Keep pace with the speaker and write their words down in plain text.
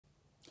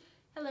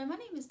Hello, my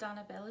name is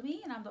Donna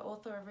Bellamy and I'm the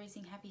author of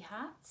Raising Happy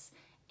Hearts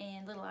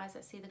and Little Eyes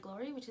That See the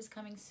Glory, which is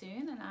coming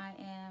soon, and I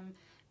am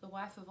the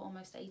wife of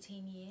almost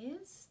 18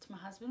 years to my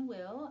husband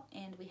Will,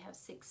 and we have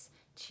 6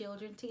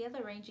 children together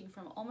ranging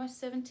from almost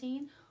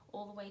 17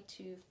 all the way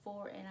to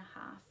 4.5.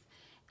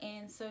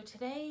 And so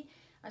today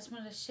I just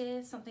wanted to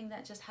share something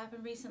that just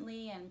happened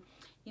recently, and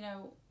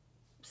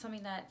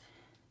something that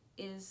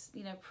is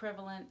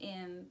prevalent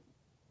in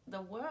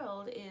the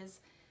world is,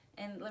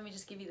 and let me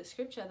just give you the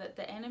scripture, that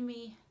the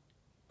enemy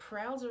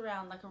prowls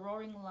around like a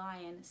roaring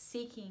lion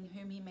seeking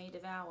whom he may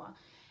devour.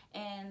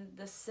 And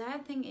the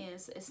sad thing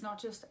is, it's not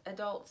just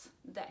adults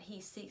that he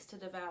seeks to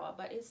devour,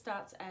 but it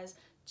starts as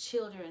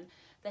children,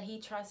 that he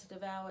tries to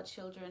devour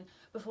children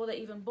before they're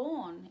even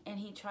born, and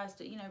he tries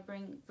to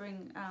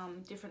bring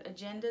different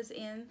agendas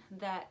in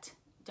that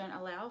don't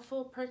allow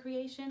for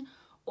procreation,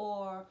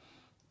 or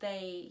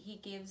he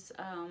gives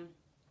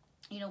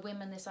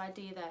women this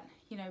idea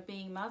that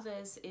being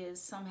mothers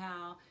is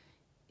somehow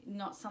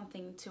not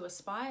something to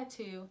aspire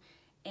to,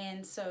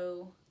 and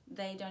so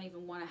they don't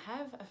even want to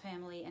have a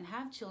family and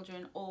have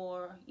children,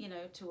 or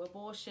to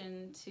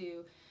abortion,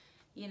 to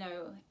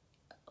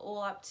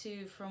all up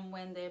to from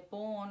when they're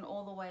born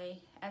all the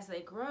way as they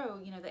grow.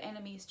 The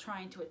enemy is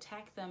trying to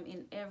attack them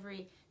in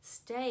every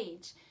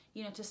stage,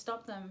 to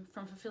stop them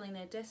from fulfilling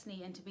their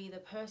destiny and to be the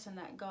person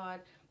that God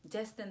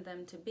destined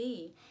them to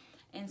be.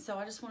 And so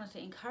I just wanted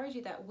to encourage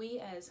you that we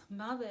as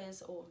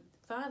mothers or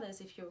fathers,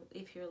 if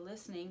you're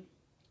listening,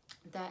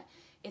 that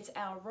it's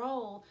our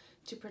role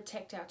to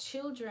protect our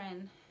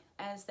children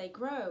as they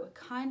grow.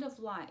 Kind of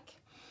like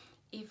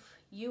if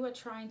you are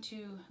trying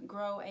to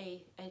grow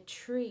a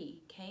tree,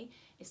 okay?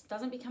 It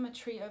doesn't become a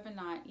tree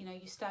overnight.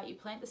 You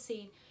plant the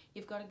seed,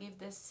 you've got to give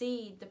the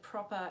seed the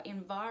proper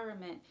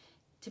environment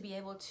to be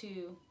able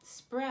to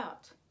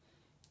sprout.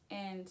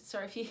 And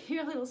sorry if you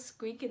hear a little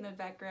squeak in the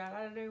background.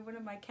 I don't know, one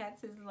of my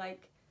cats is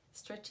like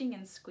stretching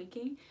and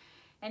squeaking.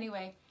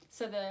 Anyway,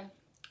 so the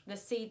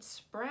seed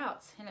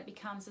sprouts and it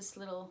becomes this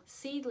little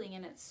seedling,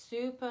 and it's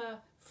super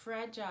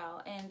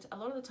fragile, and a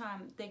lot of the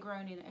time they're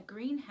grown in a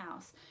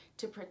greenhouse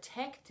to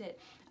protect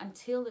it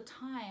until the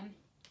time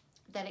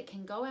that it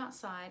can go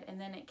outside, and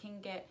then it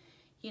can get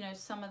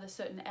some of the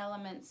certain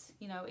elements.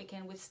 It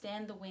can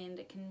withstand the wind,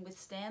 it can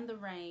withstand the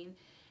rain,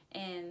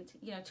 and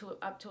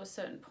up to a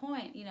certain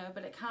point,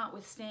 but it can't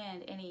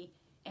withstand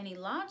any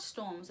large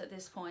storms at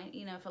this point.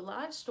 If a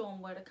large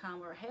storm were to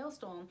come, or a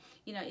hailstorm,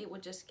 it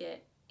would just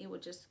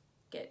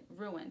get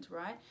ruined,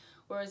 right?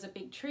 Whereas a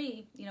big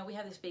tree, we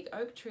have this big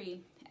oak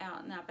tree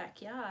out in our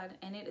backyard,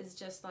 and it is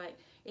just like,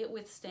 it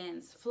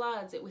withstands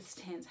floods, it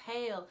withstands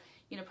hail,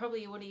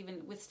 probably it would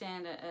even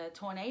withstand a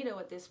tornado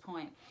at this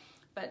point.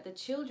 But the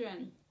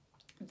children,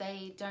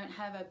 they don't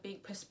have a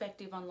big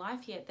perspective on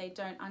life yet. They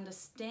don't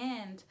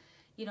understand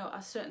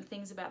certain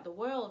things about the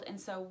world. And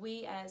so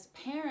we as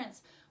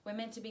parents, we're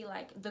meant to be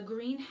like the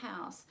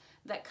greenhouse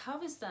that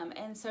covers them.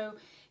 And so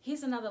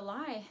here's another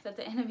lie that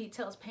the enemy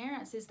tells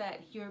parents, is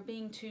that you're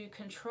being too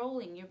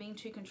controlling. You're being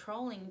too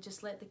controlling.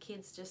 Just let the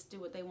kids just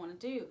do what they want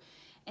to do.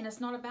 And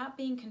it's not about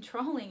being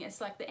controlling. It's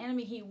like the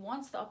enemy, he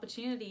wants the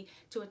opportunity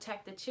to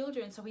attack the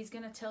children. So he's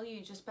going to tell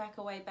you, just back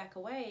away,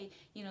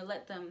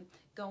 let them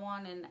go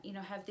on and,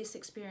 have this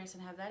experience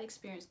and have that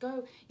experience.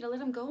 Go, let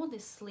them go on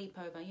this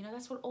sleepover.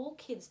 That's what all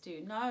kids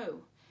do.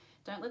 No,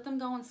 don't let them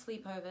go on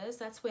sleepovers.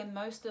 That's where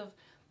most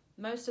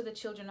of the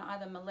children are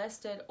either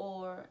molested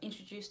or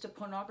introduced to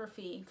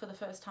pornography for the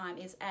first time,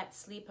 is at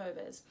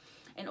sleepovers.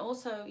 And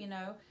also,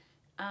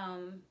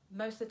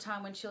 most of the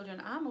time when children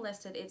are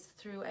molested, it's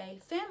through a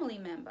family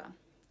member.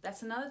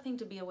 That's another thing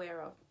to be aware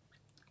of.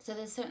 So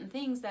there's certain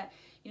things that,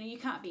 you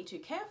can't be too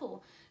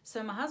careful.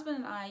 So my husband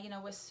and I,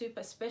 we're super,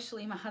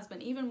 especially my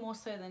husband, even more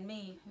so than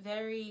me,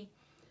 very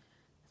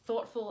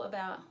thoughtful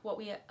about what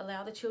we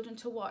allow the children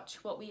to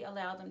watch, what we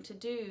allow them to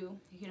do,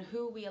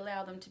 who we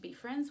allow them to be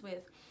friends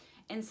with.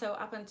 And so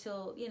up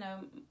until,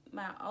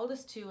 my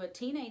oldest 2 are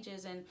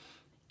teenagers, and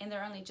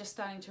they're only just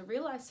starting to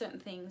realize certain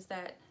things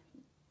that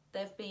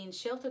they've been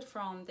sheltered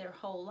from their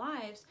whole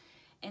lives,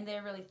 and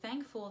they're really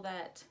thankful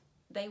that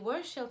they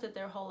were sheltered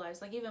their whole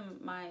lives. Like even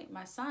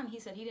my son, he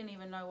said he didn't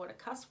even know what a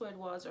cuss word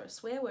was or a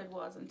swear word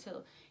was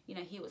until,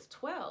 he was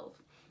 12,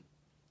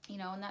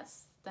 and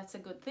that's a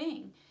good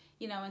thing,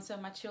 and so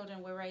my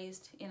children were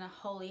raised in a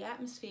holy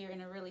atmosphere,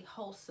 in a really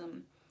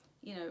wholesome,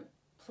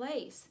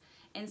 place.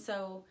 And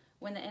so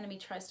when the enemy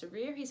tries to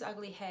rear his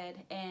ugly head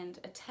and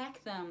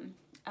attack them,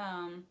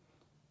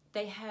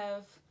 they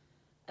have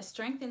a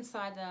strength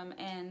inside them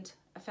and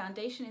a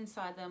foundation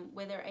inside them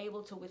where they're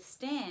able to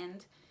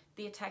withstand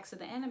the attacks of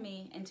the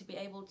enemy, and to be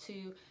able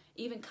to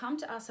even come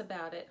to us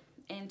about it,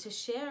 and to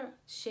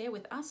share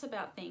with us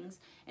about things.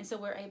 And so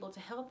we're able to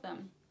help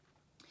them.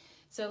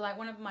 So like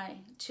one of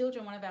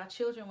our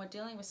children were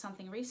dealing with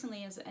something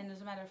recently, and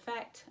as a matter of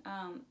fact,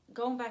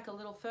 going back a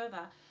little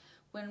further,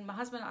 when my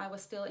husband and I were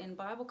still in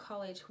Bible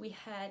college, we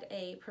had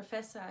a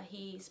professor,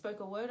 he spoke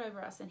a word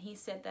over us, and he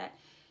said that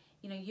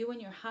you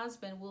and your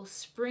husband will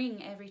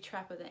spring every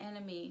trap of the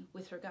enemy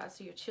with regards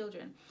to your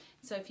children.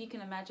 So if you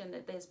can imagine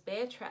that there's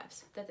bear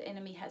traps that the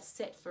enemy has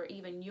set for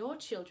even your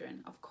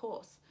children, of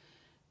course,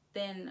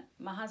 then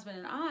my husband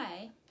and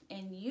I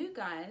and you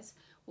guys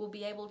will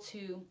be able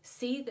to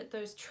see that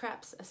those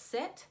traps are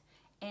set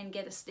and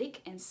get a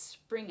stick and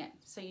spring it.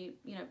 So you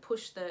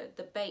push the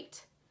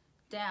bait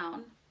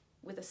down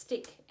with a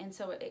stick, and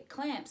so it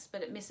clamps,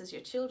 but it misses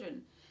your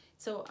children.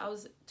 So I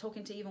was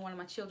talking to even one of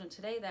my children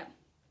today that,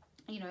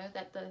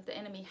 that the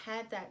enemy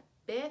had that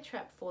bear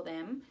trap for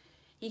them.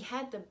 He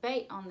had the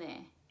bait on there.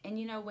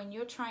 And when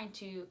you're trying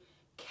to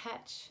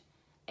catch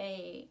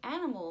a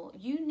animal,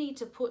 you need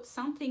to put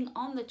something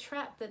on the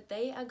trap that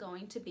they are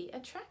going to be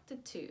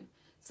attracted to,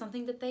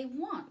 something that they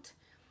want.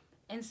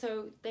 And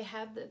so they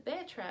have the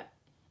bear trap,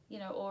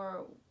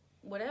 or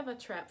whatever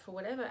trap for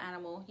whatever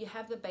animal. You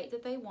have the bait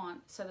that they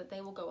want so that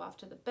they will go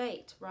after the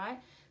bait, right?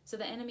 So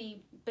the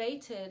enemy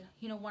baited,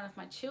 one of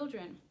my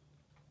children,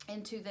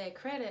 and to their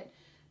credit,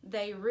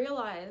 they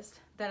realized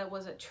that it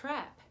was a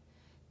trap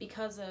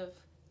because of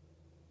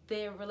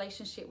their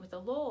relationship with the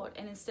Lord.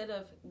 And instead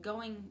of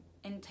going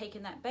and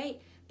taking that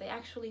bait, they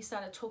actually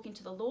started talking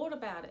to the Lord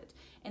about it.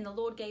 And the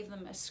Lord gave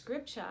them a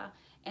scripture,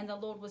 and the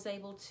Lord was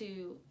able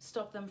to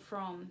stop them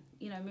from,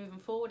 moving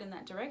forward in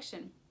that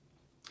direction.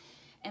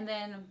 And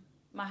then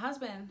my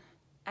husband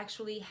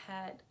actually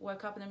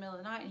woke up in the middle of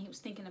the night, and he was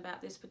thinking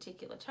about this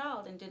particular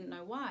child and didn't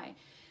know why.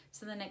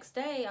 So the next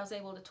day I was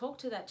able to talk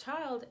to that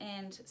child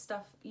and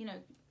stuff, we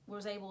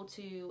were able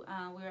to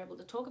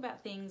talk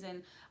about things,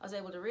 and I was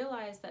able to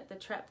realize that the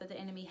trap that the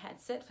enemy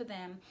had set for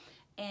them.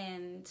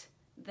 And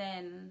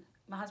then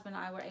my husband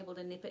and I were able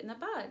to nip it in the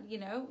bud.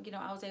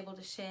 I was able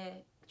to share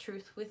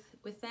truth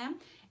with them,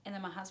 and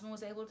then my husband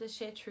was able to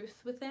share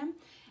truth with them,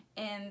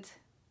 and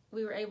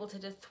we were able to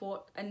just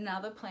thwart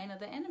another plan of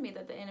the enemy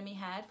that the enemy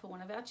had for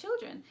one of our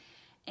children.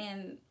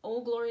 And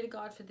all glory to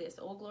God for this,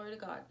 all glory to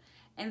God.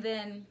 And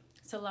then,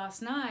 so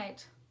last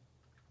night,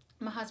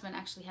 my husband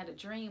actually had a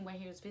dream where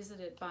he was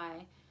visited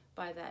by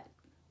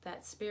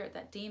that spirit,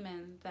 that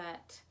demon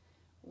that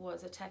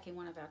was attacking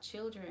one of our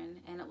children.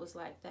 And it was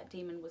like that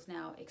demon was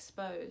now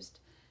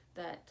exposed,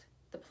 that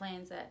the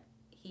plans that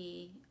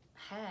he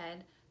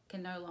had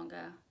can no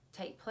longer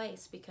take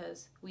place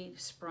because we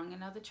sprung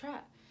another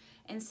trap.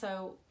 And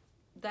so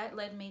that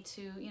led me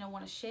to,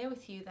 want to share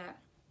with you that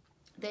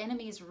the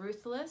enemy is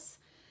ruthless,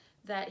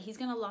 that he's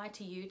going to lie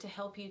to you to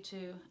help you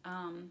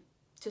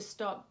to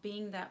stop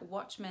being that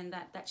watchman,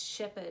 that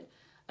shepherd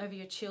over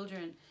your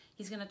children.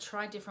 He's going to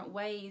try different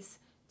ways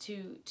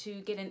to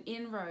get an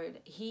inroad.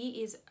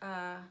 He is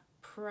a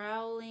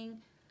prowling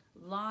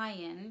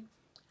lion.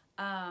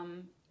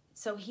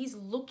 So he's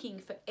looking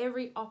for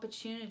every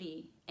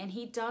opportunity, and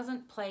he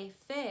doesn't play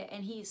fair,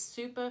 and he is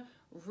super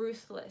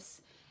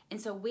ruthless. And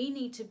so we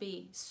need to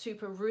be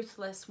super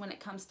ruthless when it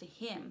comes to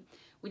him.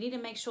 We need to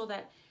make sure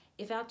that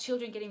if our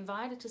children get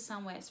invited to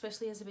somewhere,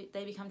 especially as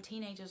they become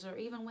teenagers, or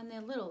even when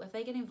they're little, if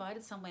they get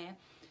invited somewhere,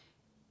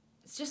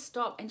 just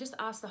stop and just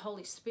ask the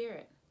Holy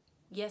Spirit,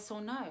 yes or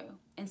no,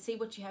 and see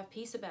what you have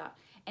peace about.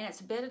 And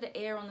it's better to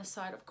err on the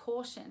side of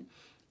caution.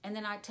 And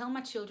then I tell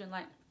my children,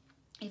 like,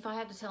 if I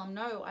have to tell them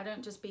no, I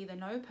don't just be the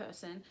no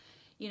person.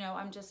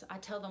 I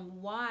tell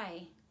them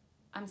why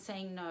I'm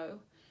saying no.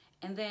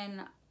 And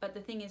then, but the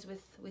thing is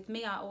with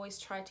me, I always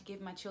try to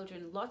give my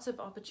children lots of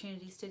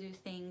opportunities to do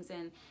things,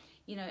 and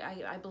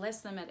I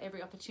bless them at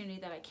every opportunity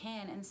that I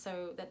can, and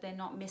so that they're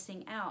not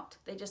missing out.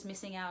 They're just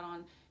missing out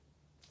on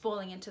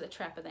falling into the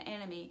trap of the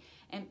enemy.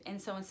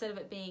 And so instead of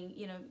it being,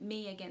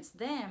 me against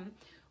them,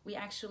 we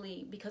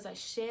actually, because I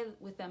share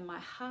with them my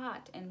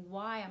heart and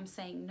why I'm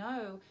saying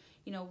no,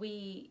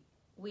 we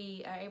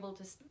are able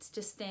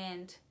to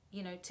stand,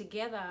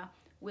 together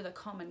with a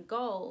common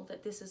goal,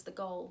 that this is the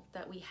goal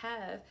that we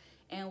have,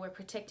 and we're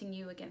protecting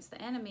you against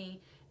the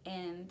enemy.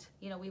 And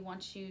we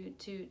want you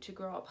to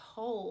grow up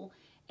whole,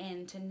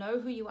 and to know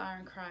who you are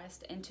in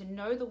Christ, and to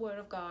know the Word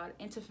of God,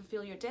 and to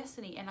fulfill your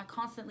destiny. And I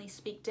constantly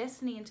speak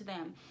destiny into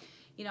them.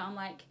 I'm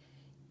like,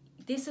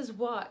 this is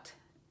what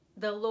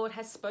the Lord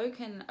has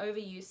spoken over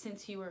you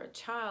since you were a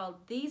child.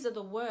 These are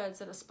the words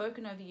that are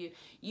spoken over you.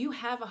 You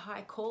have a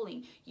high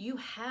calling. You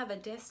have a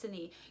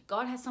destiny.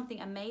 God has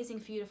something amazing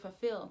for you to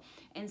fulfill.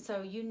 And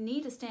so you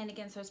need to stand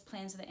against those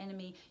plans of the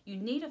enemy. You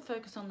need to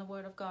focus on the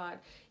Word of God,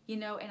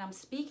 and I'm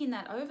speaking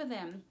that over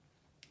them.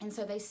 And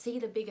so they see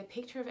the bigger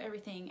picture of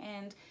everything.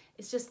 And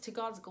it's just to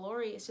God's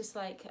glory. It's just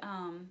like,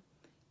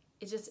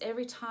 it's just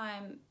every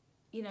time,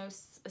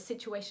 a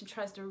situation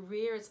tries to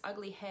rear its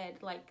ugly head,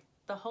 like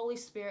the Holy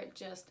Spirit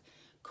just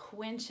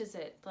quenches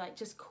it,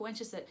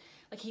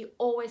 like he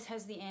always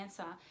has the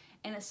answer.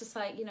 And it's just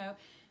like,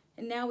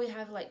 and now we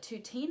have like 2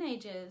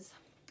 teenagers,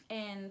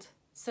 and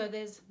so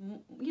there's,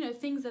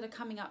 things that are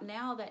coming up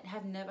now that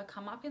have never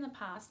come up in the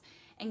past.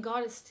 And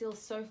God is still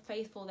so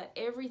faithful that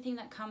everything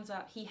that comes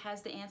up, he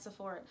has the answer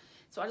for it.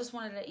 So I just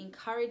wanted to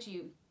encourage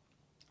you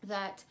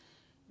that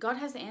God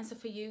has the answer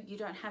for you. You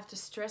don't have to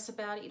stress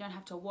about it. You don't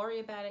have to worry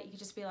about it. You can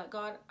just be like,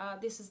 God,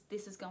 this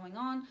is going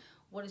on.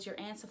 what is your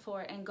answer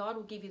for it? And God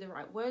will give you the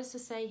right words to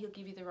say. He'll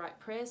give you the right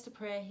prayers to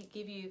pray.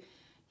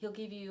 He'll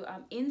give you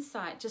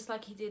insight, just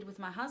like he did with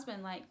my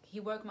husband. Like, he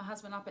woke my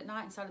husband up at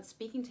night and started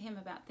speaking to him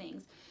about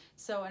things.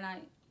 So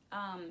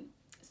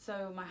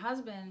my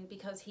husband,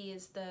 because he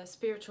is the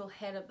spiritual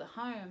head of the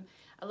home,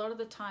 a lot of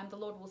the time the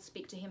Lord will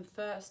speak to him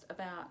first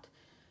about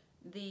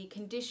the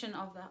condition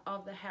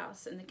of the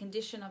house and the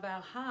condition of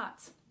our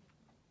hearts.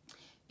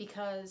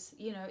 Because,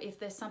 you know, if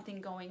there's something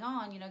going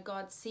on, you know,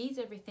 God sees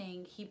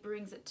everything. He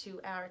brings it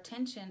to our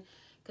attention,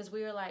 because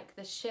we are like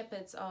the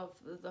shepherds of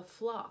the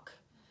flock.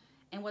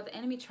 And what the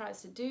enemy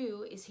tries to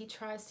do is he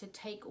tries to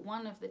take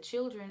one of the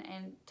children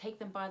and take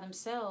them by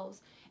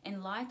themselves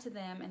and lie to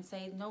them and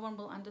say, no one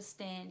will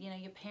understand, you know,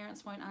 your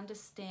parents won't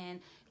understand,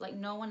 like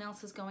no one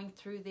else is going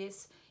through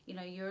this, you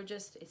know,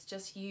 it's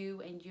just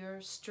you and you're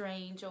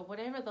strange, or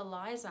whatever the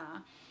lies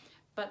are.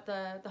 But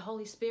the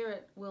Holy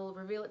Spirit will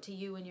reveal it to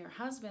you and your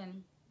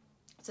husband,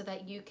 so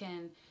that you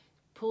can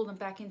pull them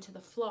back into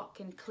the flock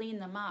and clean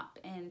them up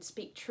and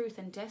speak truth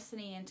and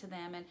destiny into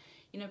them, and,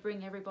 you know,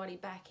 bring everybody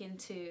back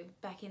into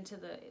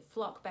the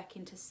flock, back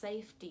into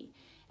safety.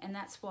 And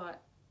that's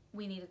what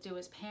we need to do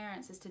as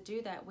parents, is to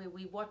do that, where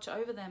we watch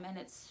over them. And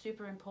it's a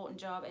super important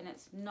job, and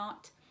it's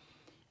not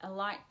a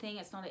light thing,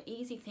 it's not an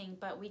easy thing,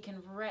 but we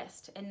can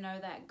rest and know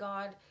that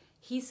God,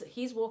 he's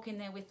walking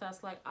there with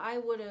us. Like, I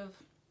would have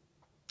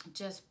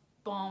just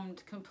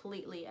bombed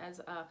completely as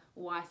a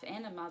wife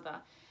and a mother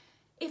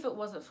if it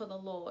wasn't for the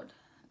Lord.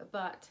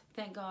 But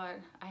thank God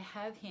I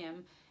have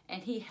him,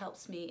 and he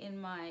helps me in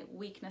my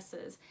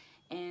weaknesses,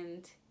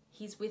 and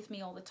he's with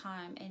me all the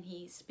time, and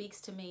he speaks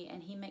to me,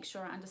 and he makes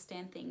sure I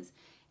understand things,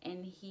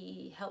 and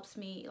he helps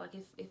me. Like,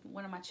 if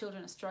one of my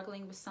children are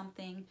struggling with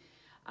something,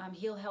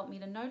 he'll help me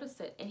to notice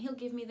it, and he'll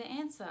give me the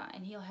answer,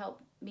 and he'll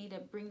help me to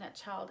bring that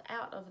child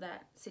out of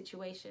that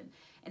situation.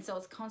 And so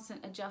it's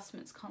constant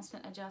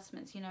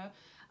adjustments, you know.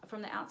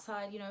 From the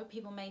outside, you know,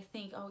 people may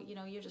think, oh, you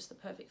know, you're just the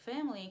perfect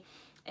family.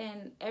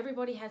 And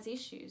everybody has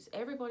issues.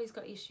 Everybody's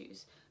got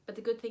issues. But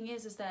the good thing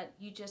is that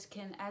you just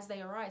can, as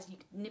they arise, you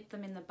nip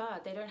them in the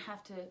bud. They don't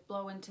have to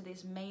blow into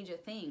these major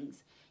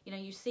things. You know,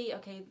 you see,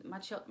 okay, my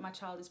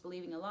child is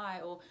believing a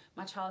lie, or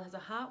my child has a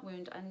heart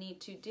wound. I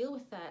need to deal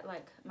with that.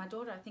 Like my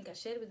daughter, I think I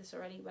shared with this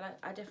already, but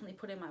I definitely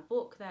put in my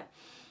book that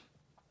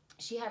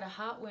she had a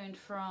heart wound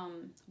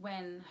from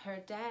when her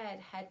dad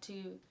had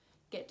to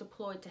get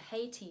deployed to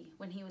Haiti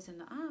when he was in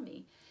the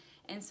army.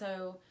 And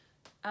so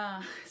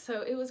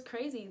it was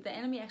crazy. The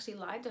enemy actually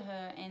lied to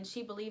her, and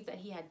she believed that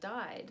he had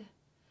died.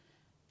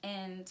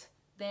 And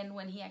then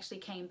when he actually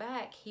came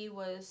back,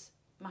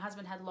 my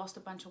husband had lost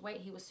a bunch of weight.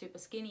 He was super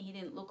skinny. He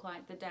didn't look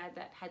like the dad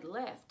that had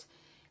left.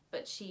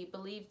 But she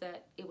believed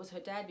that it was her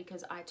dad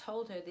because I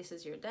told her, this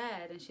is your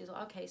dad. And she was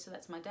like, okay, so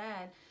that's my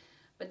dad.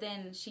 But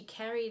then she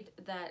carried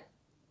that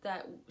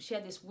she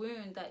had this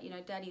wound that, you know,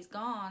 daddy's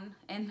gone.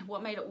 And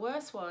what made it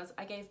worse was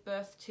I gave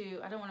birth to,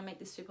 I don't want to make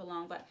this super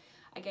long, but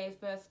I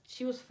gave birth,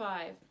 she was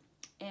 5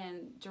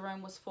 and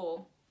Jerome was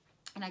 4.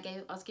 And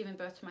I was giving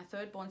birth to my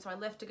third born. So I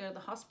left to go to the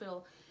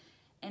hospital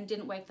and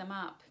didn't wake them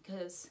up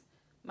because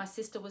my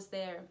sister was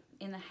there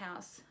in the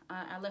house.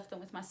 I left them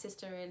with my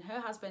sister and her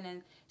husband,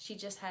 and she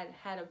just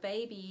had a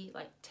baby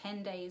like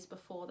 10 days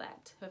before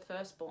that, her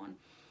firstborn.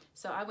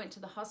 So I went to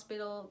the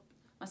hospital.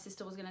 My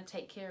sister was going to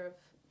take care of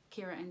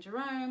Kira and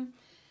Jerome.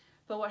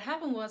 But what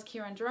happened was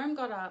Kira and Jerome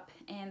got up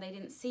and they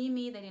didn't see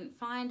me, they didn't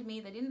find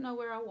me, they didn't know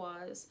where I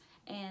was,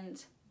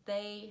 and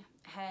they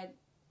had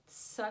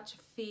such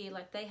fear,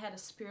 like they had a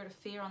spirit of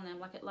fear on them,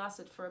 like it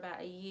lasted for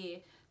about a year.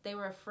 They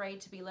were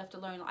afraid to be left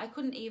alone. I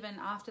couldn't even,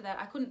 after that,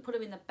 I couldn't put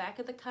them in the back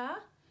of the car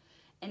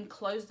and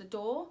close the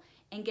door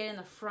and get in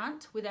the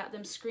front without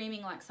them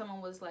screaming like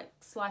someone was like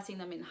slicing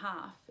them in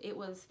half. It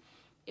was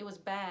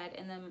bad.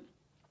 And then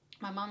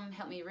my mum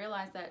helped me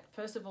realize that,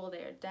 first of all,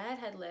 their dad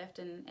had left,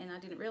 and I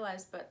didn't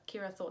realize, but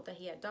Kira thought that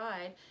he had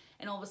died,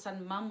 and all of a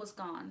sudden mum was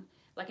gone.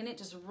 Like, and it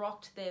just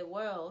rocked their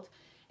world.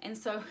 And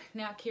so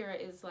now Kira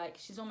is like,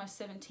 she's almost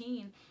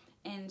 17,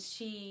 and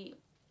she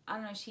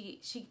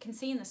can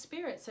see in the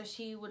spirit, so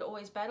she would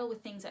always battle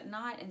with things at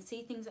night and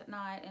see things at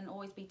night and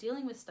always be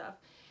dealing with stuff.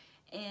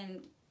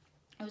 And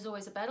it was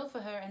always a battle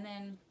for her. And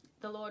then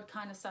the Lord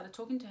kind of started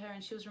talking to her,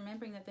 and she was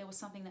remembering that there was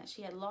something that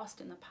she had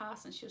lost in the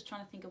past, and she was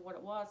trying to think of what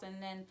it was.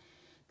 And then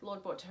the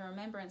Lord brought to her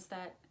remembrance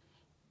that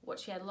what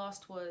she had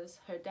lost was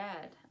her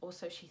dad, or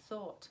so she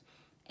thought.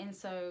 And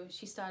so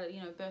she started,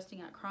 you know,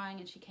 bursting out crying,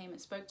 and she came and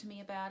spoke to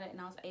me about it,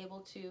 and I was able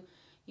to,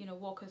 you know,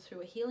 walk her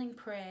through a healing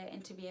prayer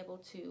and to be able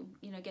to,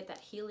 you know, get that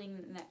healing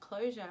and that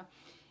closure.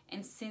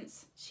 And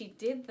since she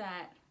did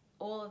that,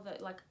 all of the,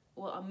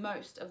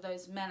 most of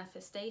those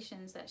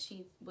manifestations that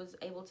she was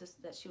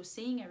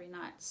seeing every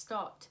night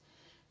stopped.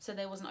 So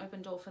there was an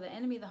open door for the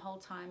enemy the whole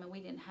time, and we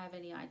didn't have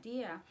any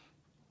idea.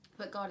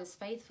 But God is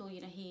faithful,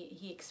 you know,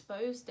 he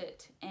exposed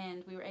it,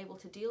 and we were able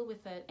to deal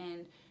with it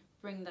and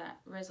bring that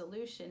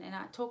resolution. And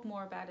I talk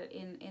more about it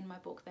in my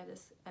book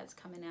that's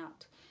coming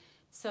out.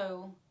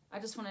 So I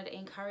just wanted to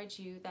encourage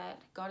you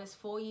that God is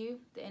for you,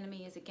 the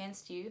enemy is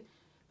against you,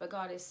 but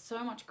God is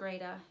so much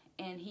greater,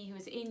 and he who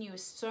is in you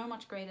is so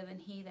much greater than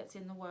he that's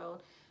in the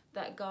world,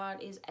 that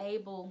God is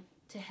able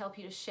to help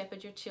you to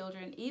shepherd your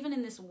children, even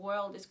in this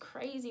world, this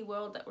crazy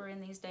world that we're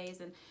in these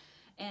days,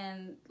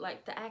 and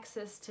like the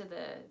access to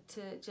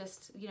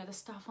just, you know, the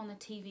stuff on the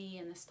TV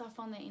and the stuff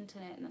on the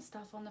internet and the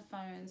stuff on the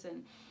phones,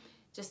 and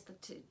just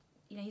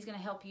you know, he's going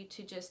to help you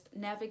to just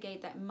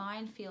navigate that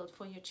minefield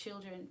for your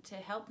children, to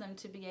help them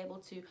to be able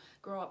to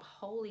grow up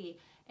holy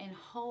and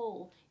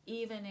whole,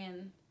 even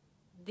in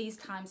these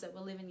times that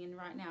we're living in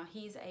right now.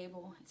 He's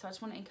able. So I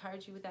just want to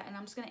encourage you with that. And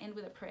I'm just going to end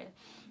with a prayer.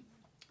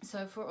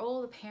 So for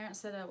all the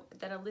parents that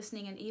are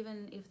listening, and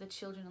even if the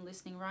children are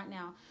listening right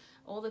now,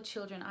 all the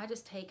children, I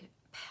just take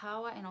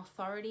power and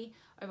authority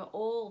over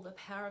all the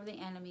power of the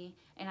enemy,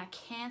 and I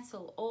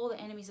cancel all the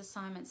enemy's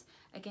assignments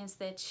against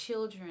their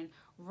children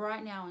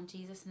right now in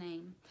Jesus'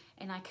 name.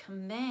 And I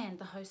command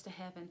the host of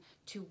heaven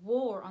to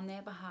war on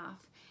their behalf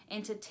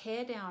and to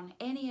tear down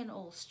any and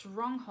all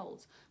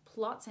strongholds,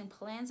 plots and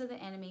plans of the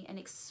enemy, and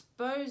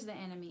expose the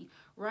enemy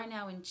right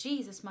now in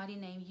Jesus' mighty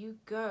name. You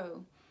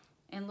go.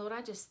 And Lord,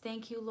 I just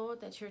thank you,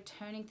 Lord, that you're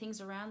turning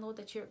things around, Lord,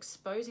 that you're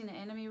exposing the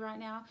enemy right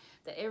now,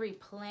 that every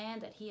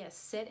plan that he has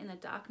set in the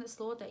darkness,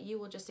 Lord, that you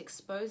will just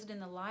expose it in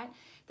the light,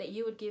 that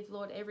you would give,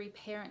 Lord, every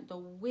parent the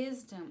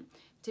wisdom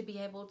to be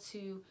able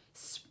to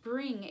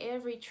spring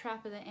every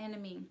trap of the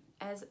enemy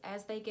as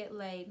they get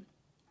laid,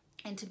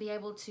 and to be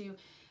able to,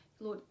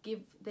 Lord,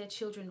 give their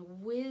children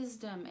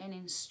wisdom and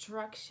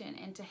instruction,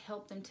 and to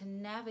help them to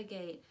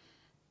navigate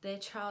their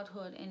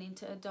childhood and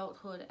into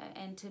adulthood,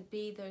 and to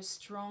be those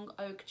strong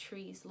oak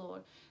trees,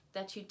 Lord,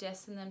 that you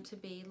destine them to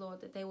be,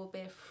 Lord, that they will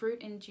bear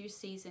fruit in due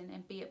season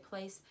and be a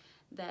place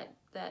that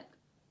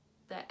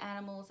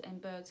animals and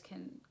birds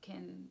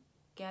can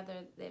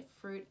gather their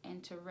fruit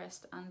and to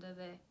rest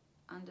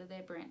under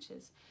their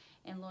branches.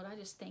 And Lord, I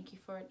just thank you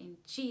for it in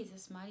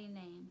Jesus' mighty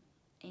name.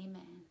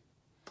 Amen.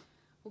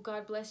 Well,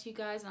 God bless you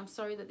guys, and I'm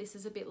sorry that this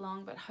is a bit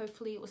long, but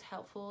hopefully it was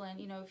helpful. And,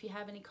 you know, if you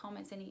have any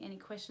comments, any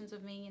questions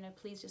of me, you know,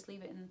 please just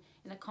leave it in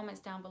the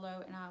comments down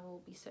below, and I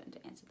will be certain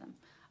to answer them.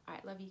 All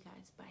right, love you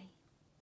guys. Bye.